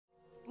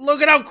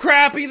Look at how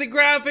crappy the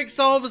graphics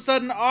all of a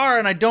sudden are,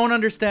 and I don't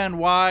understand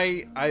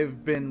why.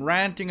 I've been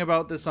ranting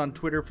about this on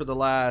Twitter for the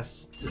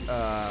last,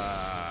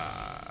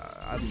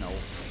 I don't know,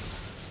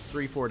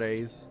 3-4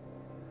 days.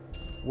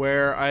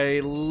 Where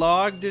I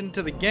logged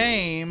into the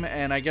game,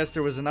 and I guess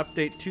there was an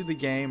update to the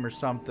game or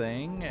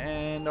something,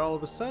 and all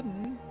of a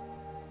sudden,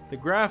 the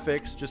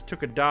graphics just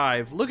took a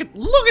dive. Look at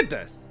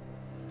this!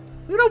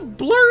 Look at how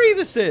blurry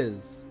this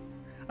is!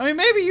 I mean,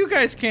 maybe you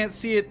guys can't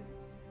see it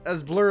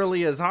as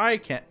blurrily as I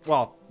can.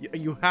 Well,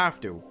 you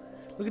have to.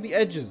 Look at the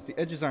edges. The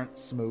edges aren't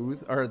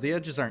smooth, or the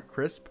edges aren't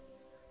crisp.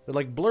 They're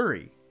like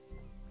blurry.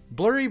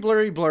 Blurry,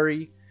 blurry,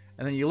 blurry.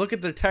 And then you look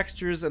at the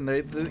textures, and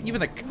even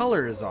the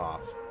color is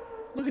off.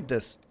 Look at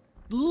this.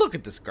 Look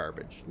at this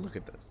garbage. Look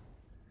at this.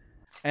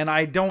 And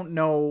I don't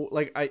know,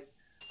 like, I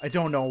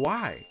don't know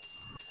why.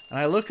 And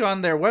I look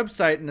on their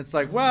website, and it's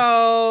like,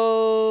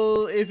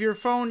 well, if your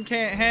phone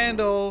can't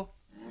handle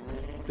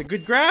the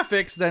good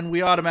graphics, then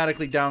we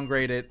automatically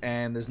downgrade it,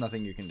 and there's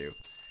nothing you can do.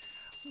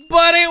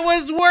 But it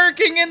was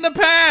working in the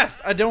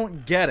past! I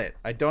don't get it.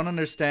 I don't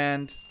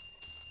understand.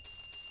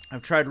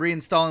 I've tried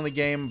reinstalling the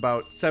game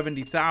about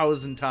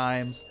 70,000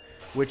 times,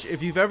 which,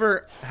 if you've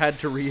ever had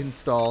to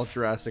reinstall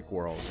Jurassic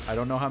World, I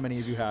don't know how many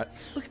of you had.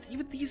 Look,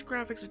 even these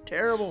graphics are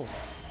terrible.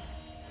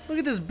 Look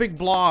at this big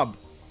blob.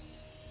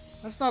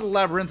 That's not a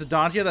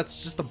labyrinthodontia,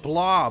 that's just a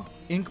blob.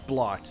 Ink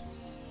blot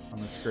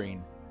on the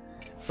screen.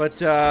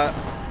 But, I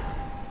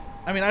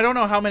mean, I don't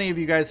know how many of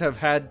you guys have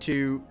had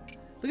to...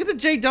 Look at the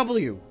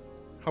JW.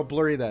 How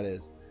blurry that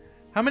is.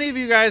 How many of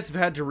you guys have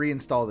had to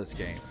reinstall this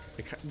game?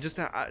 Like, just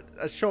a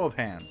show of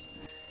hands.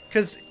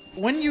 Because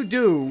when you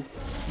do,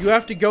 you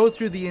have to go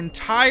through the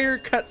entire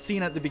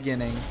cutscene at the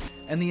beginning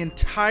and the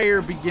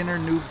entire beginner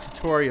noob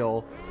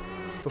tutorial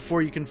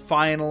before you can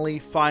finally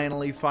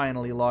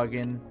log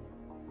in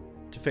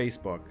to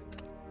Facebook.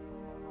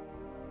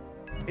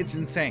 It's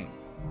insane.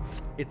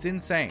 It's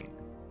insane.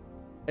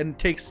 And it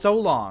takes so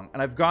long,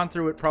 and I've gone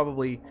through it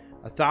probably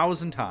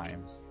 1,000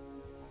 times.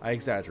 I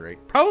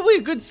exaggerate. Probably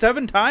a good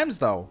 7 times,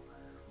 though.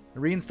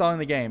 Reinstalling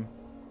the game.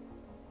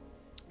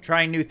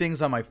 Trying new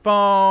things on my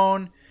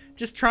phone.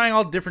 Just trying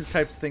all different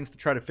types of things to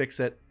try to fix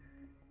it.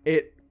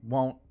 It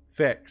won't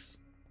fix.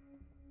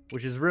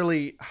 Which is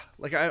really...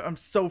 Like, I'm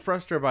so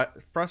frustrated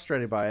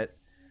by it.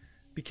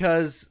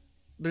 Because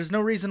there's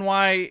no reason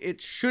why it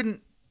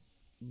shouldn't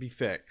be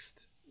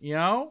fixed. You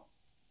know?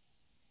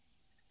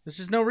 There's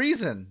just no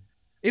reason.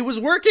 It was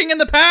working in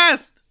the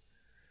past!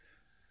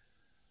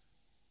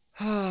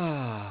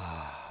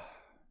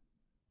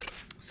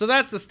 So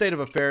that's the state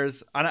of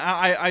affairs. And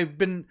I've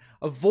been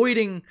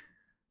avoiding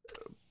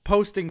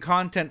posting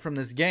content from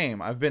this game.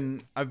 I've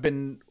been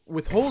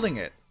withholding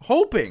it.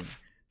 Hoping.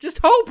 Just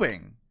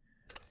hoping.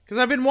 Because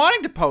I've been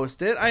wanting to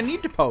post it. I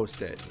need to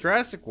post it.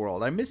 Jurassic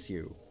World, I miss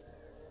you.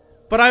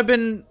 But I've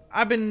been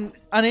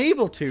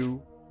unable to.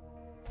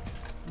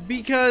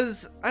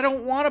 Because I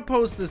don't want to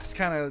post this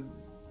kind of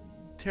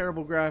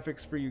terrible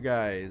graphics for you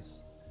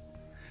guys.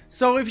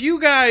 So if you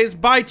guys,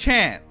 by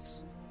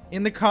chance,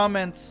 in the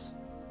comments,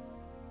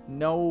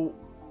 know,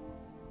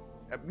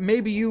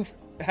 maybe you've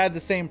had the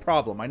same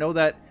problem. I know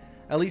that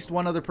at least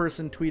one other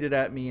person tweeted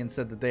at me and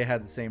said that they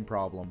had the same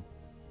problem.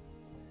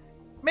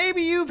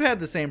 Maybe you've had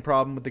the same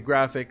problem with the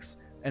graphics,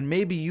 and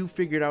maybe you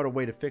figured out a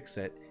way to fix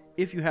it.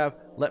 If you have,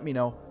 let me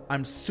know.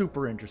 I'm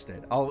super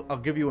interested. I'll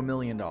give you $1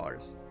 million.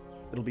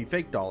 It'll be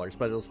fake dollars,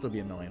 but it'll still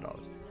be $1 million.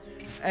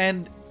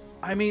 And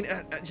I mean,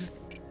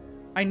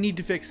 I need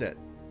to fix it.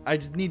 I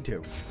just need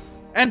to.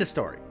 End of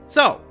story.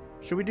 So,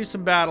 should we do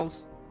some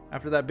battles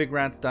after that big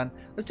rant's done?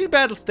 Let's do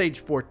battle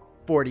stage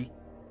 40.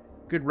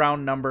 Good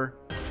round number.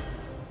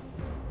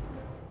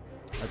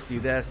 Let's do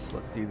this.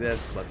 Let's do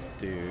this. Let's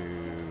do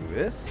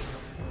this.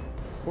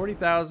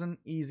 40,000.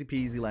 Easy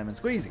peasy lemon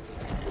squeezy.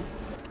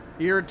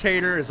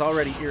 Irritator is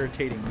already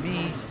irritating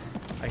me.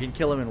 I can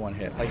kill him in one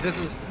hit. Like, this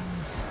is...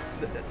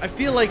 I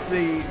feel like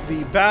the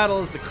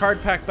battles, the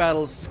card pack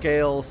battles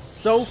scale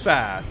so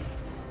fast.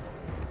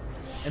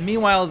 And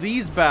meanwhile,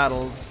 these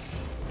battles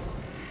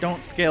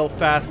don't scale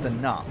fast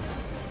enough.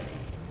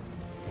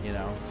 You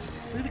know?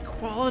 Look at the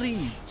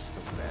quality. It's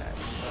so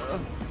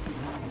bad.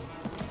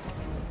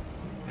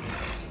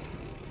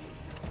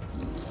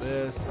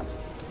 This.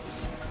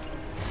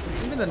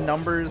 Even the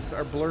numbers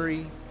are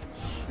blurry.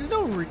 There's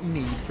no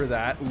need for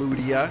that.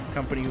 Ludia,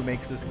 company who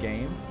makes this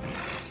game.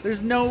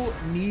 There's no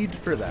need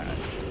for that.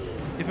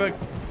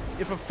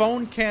 If a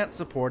phone can't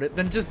support it,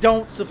 then just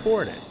don't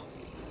support it.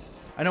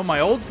 I know my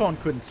old phone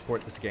couldn't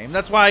support this game.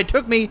 That's why it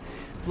took me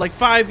like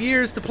 5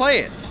 years to play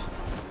it.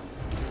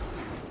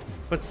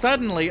 But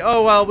suddenly,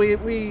 oh well, we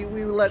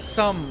let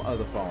some of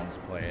the phones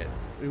play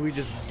it. We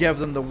just give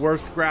them the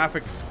worst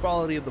graphics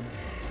quality of the...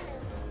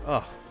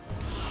 Ugh.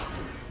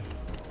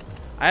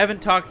 I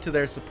haven't talked to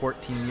their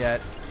support team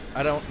yet.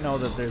 I don't know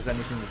that there's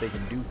anything that they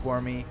can do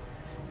for me.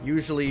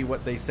 Usually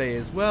what they say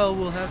is, well,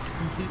 we'll have to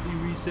completely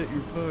reset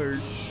your card.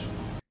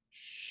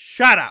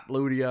 Shut up,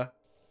 Ludia.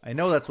 I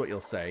know that's what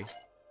you'll say.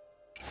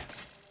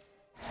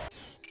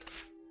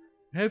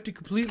 Have to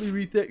completely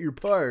reset your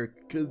park,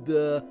 because,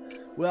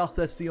 well,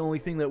 that's the only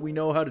thing that we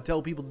know how to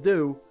tell people to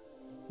do.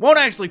 Won't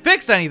actually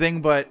fix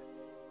anything, but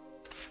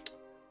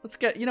let's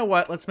get, you know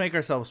what? Let's make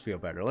ourselves feel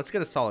better. Let's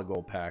get a solid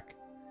gold pack.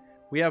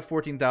 We have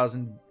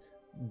 14,000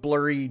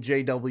 blurry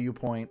JW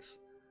points.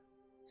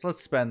 So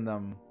let's spend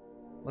them.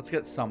 Let's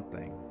get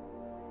something.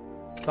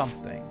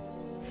 Something.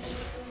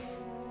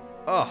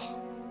 Ugh.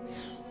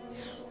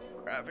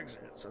 Graphics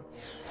are so...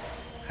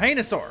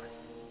 Dinosaur.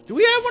 Do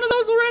we have one of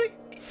those already?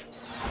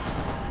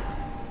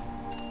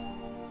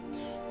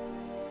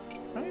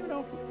 I don't even know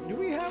if... Do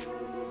we have one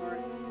of those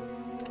already?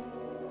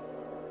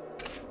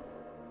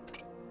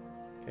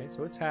 Okay,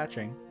 so it's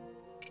hatching.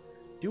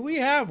 Do we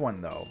have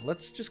one, though?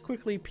 Let's just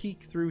quickly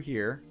peek through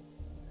here.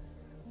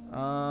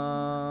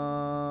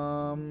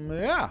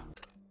 Yeah.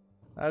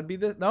 That'd be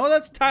the... No,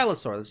 that's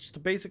Tylosaur. That's just a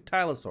basic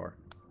Tylosaur.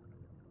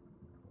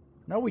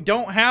 No, we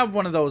don't have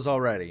one of those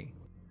already.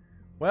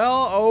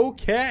 Well,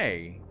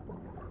 okay.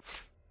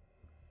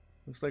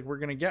 Looks like we're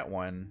gonna get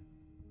one.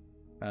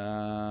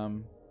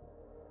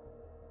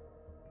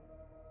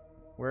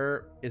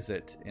 Where is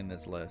it in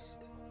this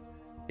list?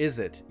 Is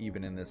it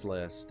even in this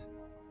list?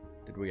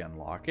 Did we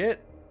unlock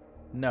it?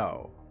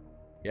 No.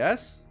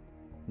 Yes?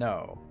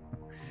 No.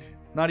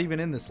 It's not even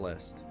in this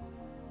list.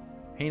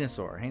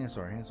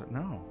 Hanosaur.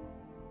 No.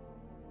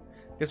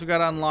 Guess we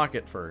gotta unlock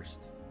it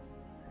first.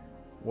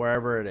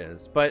 Wherever it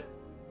is. But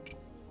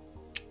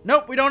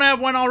nope, we don't have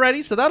one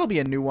already, so that'll be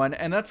a new one.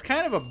 And that's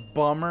kind of a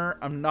bummer.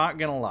 I'm not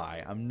gonna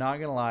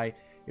lie.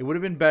 It would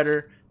have been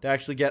better to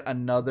actually get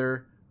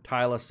another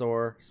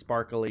Tylosaur,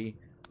 Sparkly,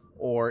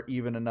 or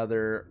even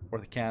another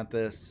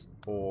Orthocanthus,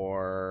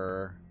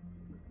 or...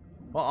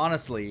 Well,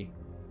 honestly,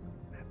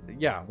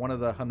 yeah, one of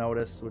the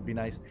Hanotus would be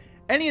nice.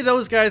 Any of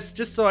those guys,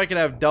 just so I could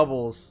have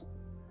doubles,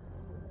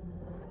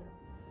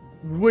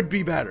 would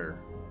be better.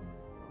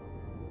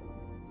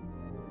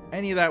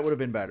 Any of that would have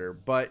been better.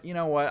 But you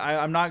know what?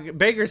 I'm not...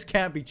 Beggars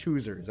can't be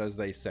choosers, as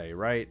they say,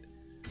 right?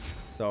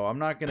 So I'm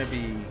not going to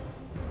be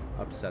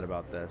upset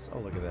about this. Oh,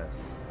 look at this.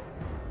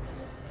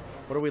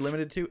 What are we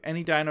limited to?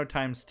 Any dino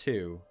times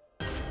 2.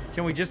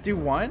 Can we just do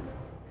one?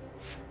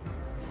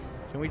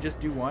 Can we just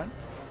do one?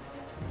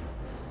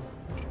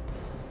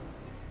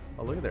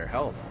 Oh, look at their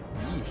health.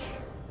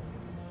 Yeesh.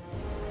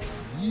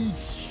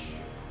 Yeesh.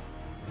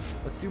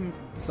 Let's do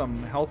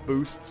some health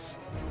boosts.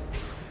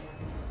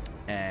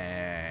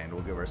 And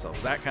we'll give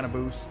ourselves that kind of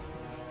boost.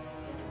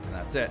 And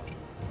that's it.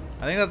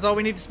 I think that's all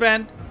we need to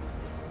spend.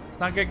 Let's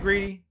not get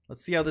greedy.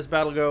 Let's see how this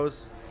battle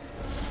goes.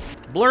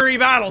 Blurry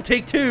battle,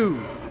 take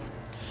 2.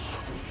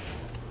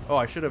 Oh,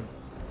 I should have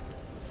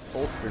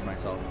bolstered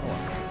myself.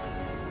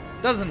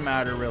 Oh, doesn't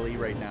matter really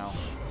right now.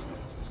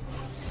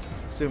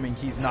 Assuming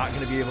he's not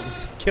going to be able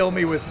to kill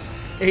me with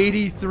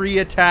 83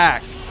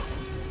 attack.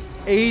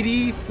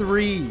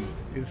 83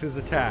 is his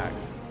attack.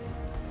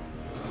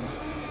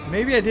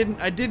 Maybe I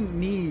didn't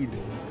need...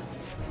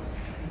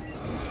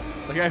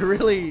 Like, I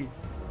really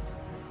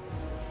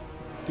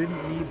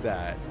didn't need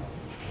that.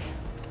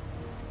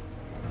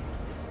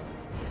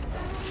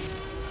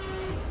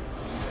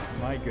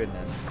 My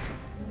goodness.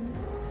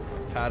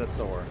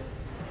 Patasaur.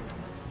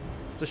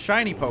 It's a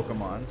shiny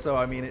Pokemon, so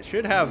I mean, it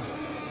should have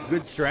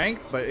good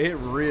strength, but it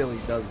really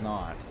does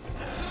not.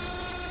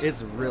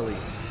 It's really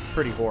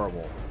pretty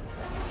horrible.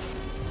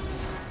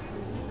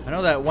 I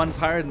know that one's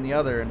higher than the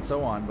other and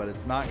so on, but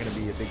it's not going to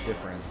be a big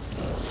difference.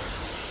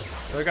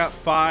 So I got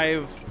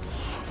 5,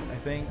 I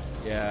think.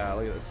 Yeah,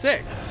 look at that.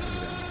 6 even.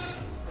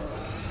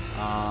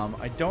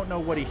 I don't know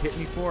what he hit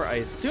me for. I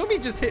assume he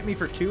just hit me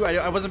for 2.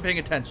 I wasn't paying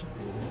attention.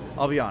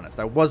 I'll be honest.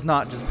 I was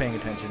not just paying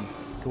attention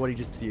to what he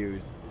just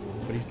used.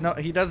 But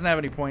he doesn't have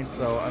any points,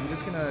 so I'm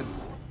just going to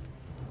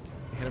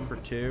hit him for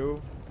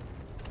 2.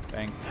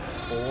 Bang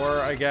 4,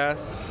 I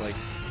guess. Like,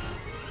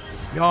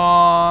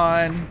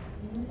 yawn!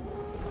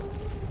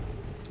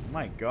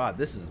 My god,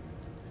 this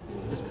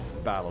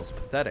battle's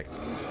pathetic.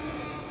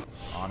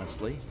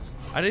 Honestly.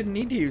 I didn't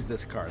need to use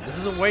this card. This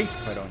is a waste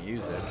if I don't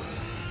use it.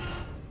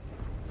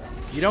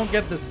 You don't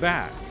get this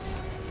back.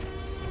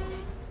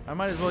 I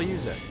might as well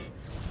use it.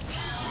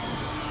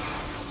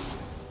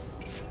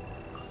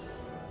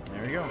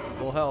 There we go.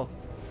 Full health.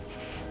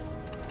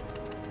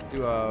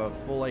 Do a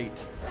full 8.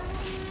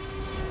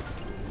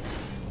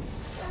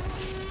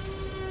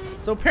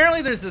 So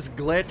apparently there's this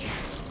glitch.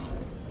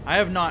 I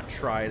have not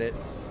tried it.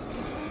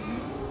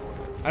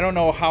 I don't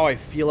know how I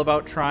feel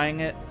about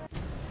trying it.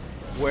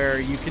 Where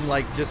you can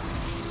like just...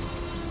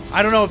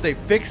 I don't know if they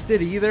fixed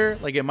it either.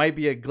 Like it might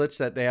be a glitch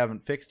that they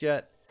haven't fixed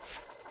yet.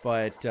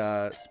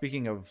 But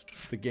speaking of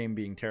the game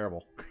being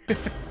terrible.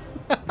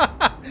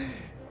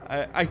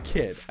 I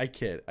kid.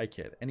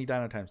 Any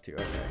dino times 2.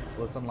 Okay,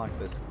 so let's unlock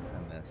this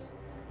and this.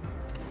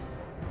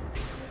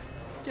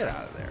 Get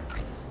out of there.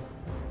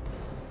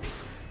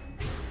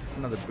 It's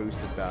another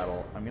boosted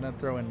battle. I'm gonna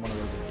throw in one of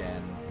those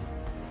again.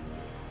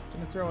 I'm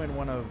gonna throw in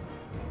one of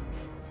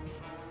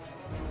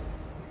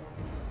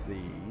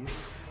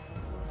these.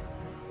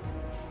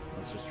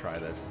 Let's just try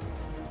this.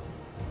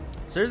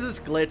 So there's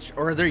this glitch,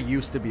 or there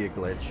used to be a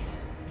glitch.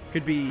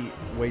 Could be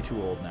way too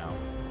old now.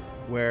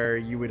 Where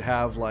you would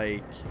have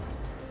like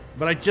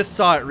But I just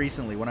saw it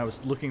recently when I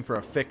was looking for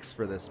a fix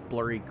for this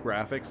blurry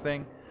graphics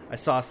thing. I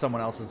saw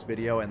someone else's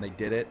video and they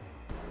did it.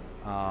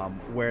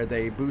 Where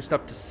they boost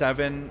up to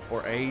 7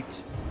 or 8.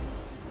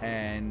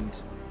 And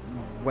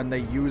when they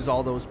use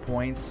all those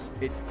points,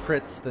 it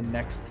crits the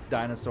next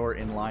dinosaur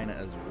in line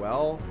as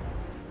well.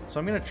 So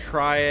I'm going to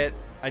try it.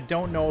 I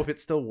don't know if it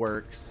still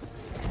works.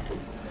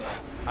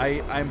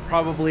 I'm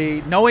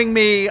probably, knowing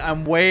me,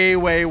 I'm way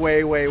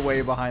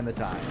behind the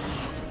time.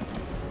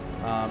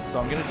 So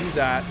I'm going to do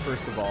that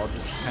first of all,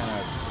 just to kind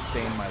of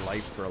sustain my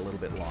life for a little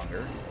bit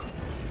longer.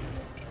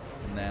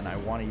 And then I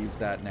want to use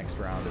that next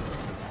round as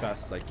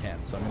fast as I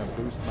can. So I'm going to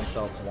boost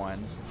myself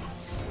 1.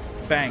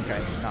 Bank, I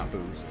mean, not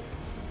boost.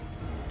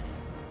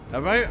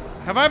 Have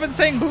I been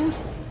saying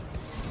boost?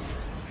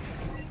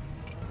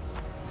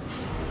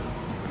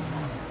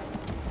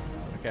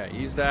 Okay,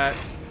 use that.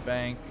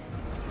 Bank.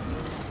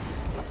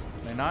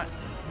 Did I not?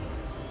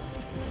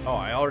 Oh,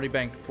 I already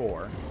banked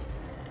 4.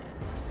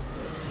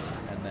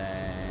 And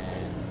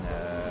then,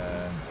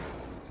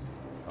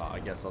 well, I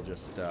guess I'll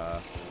just,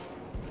 attack.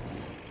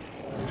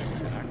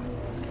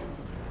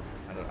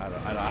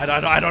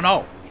 I don't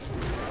know.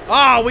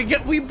 Oh,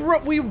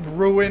 we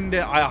ruined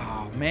it.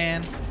 Oh,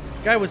 man.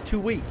 The guy was too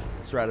weak,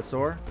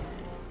 Stratosaur.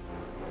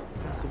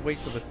 That's a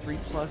waste of a 3+.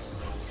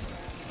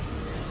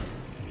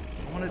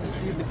 I wanted to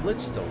see if the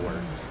glitch still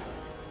worked.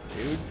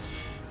 Dude.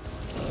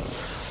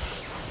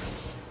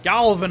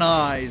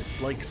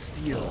 Galvanized like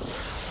steel.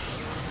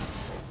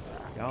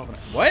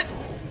 Galvanized. What?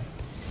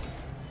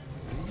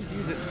 Did you just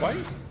use it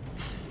twice?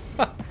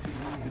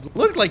 It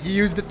looked like you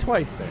used it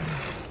twice there.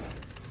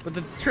 But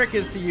the trick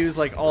is to use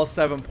like all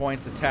 7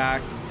 points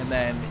attack, and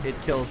then it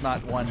kills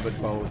not one but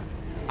both.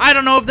 I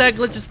don't know if that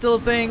glitch is still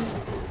a thing.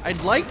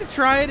 I'd like to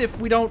try it if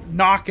we don't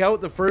knock out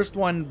the first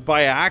one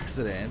by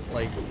accident.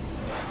 Like,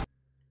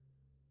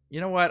 you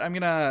know what?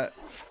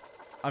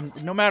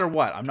 No matter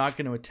what, I'm not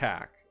going to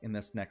attack in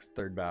this next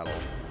third battle.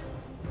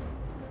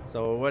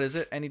 So what is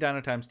it? Any dino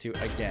times 2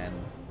 again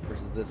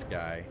versus this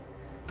guy.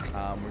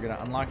 We're going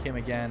to unlock him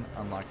again.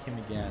 Unlock him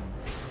again.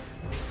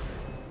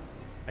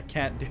 I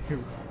can't do it.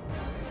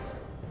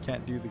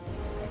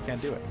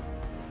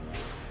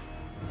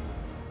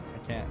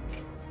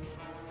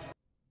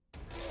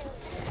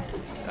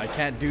 I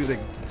can't do the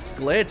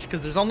glitch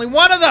because there's only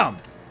one of them.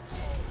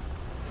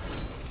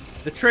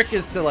 The trick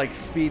is to like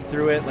speed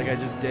through it like I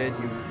just did.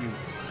 You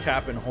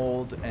tap and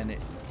hold and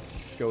it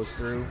goes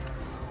through.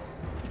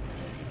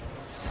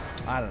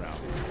 I don't know.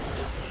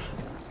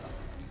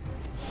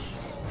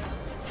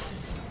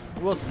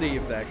 We'll see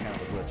if that kind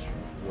of glitch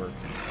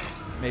works.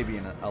 Maybe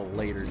in a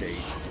later date.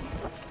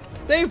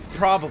 They've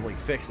probably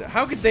fixed it.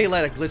 How could they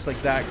let a glitch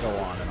like that go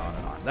on and on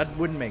and on? That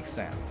wouldn't make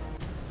sense.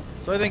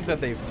 So I think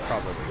that they've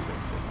probably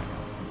fixed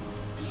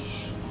it.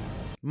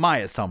 My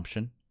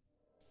assumption.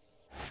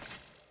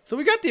 So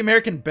we got the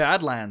American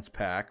Badlands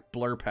pack,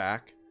 Blur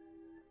pack.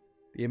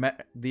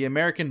 The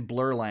American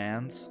Blur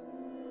Lands.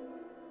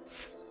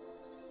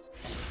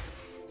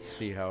 Let's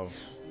see how.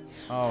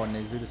 Oh, and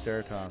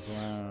Ceratops.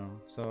 Wow,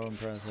 so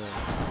impressive.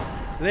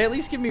 Did they at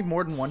least give me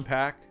more than one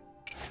pack?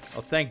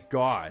 Oh, thank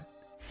God.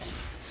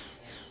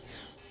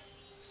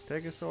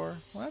 Stegosaur?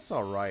 Well, that's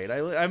all right.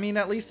 I mean,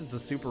 at least it's a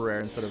super rare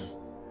instead of a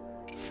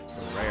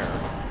rare.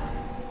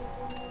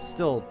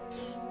 Still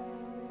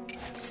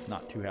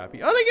not too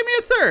happy. Oh, they give me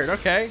a third.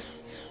 Okay.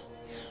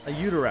 A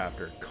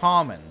Utahraptor.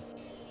 Common.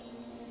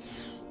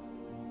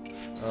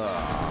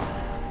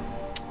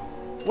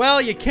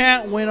 Well, you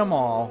can't win them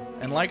all.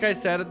 And like I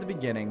said at the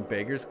beginning,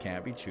 beggars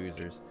can't be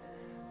choosers.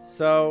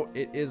 So,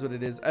 it is what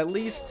it is. At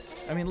least,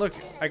 I mean, look,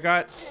 I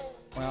got...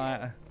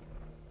 Well,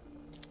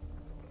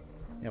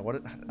 yeah, what?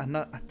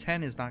 A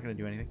 10 is not going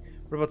to do anything.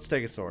 What about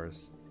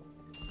Stegosaurs?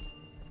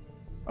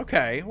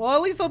 Okay, well,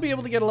 at least I'll be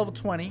able to get a level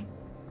 20.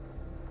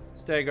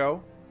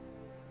 Stego.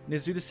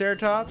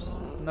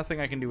 Ceratops?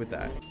 Nothing I can do with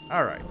that.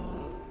 Alright.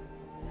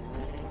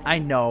 I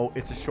know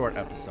it's a short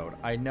episode.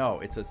 I know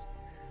it's a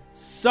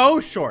so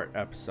short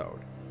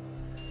episode.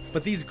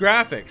 But these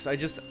graphics, I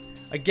just...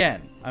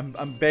 Again,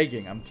 I'm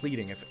begging, I'm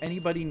pleading. If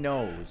anybody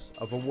knows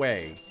of a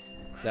way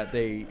that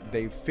they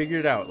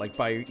figured out, like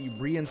by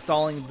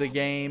reinstalling the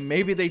game,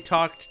 maybe they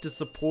talked to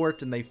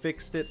support and they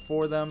fixed it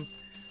for them.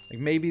 Like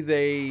maybe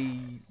they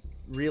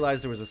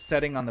realized there was a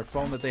setting on their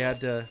phone that they had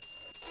to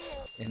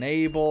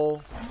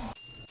enable.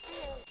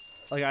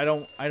 Like I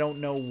don't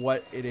know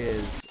what it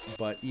is,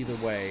 but either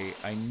way,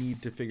 I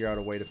need to figure out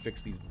a way to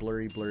fix these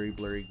blurry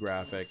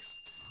graphics.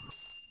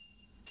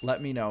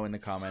 Let me know in the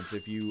comments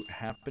if you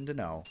happen to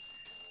know.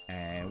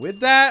 And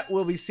with that,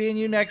 we'll be seeing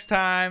you next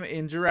time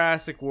in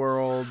Jurassic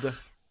World.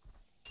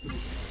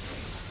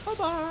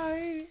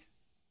 Bye-bye.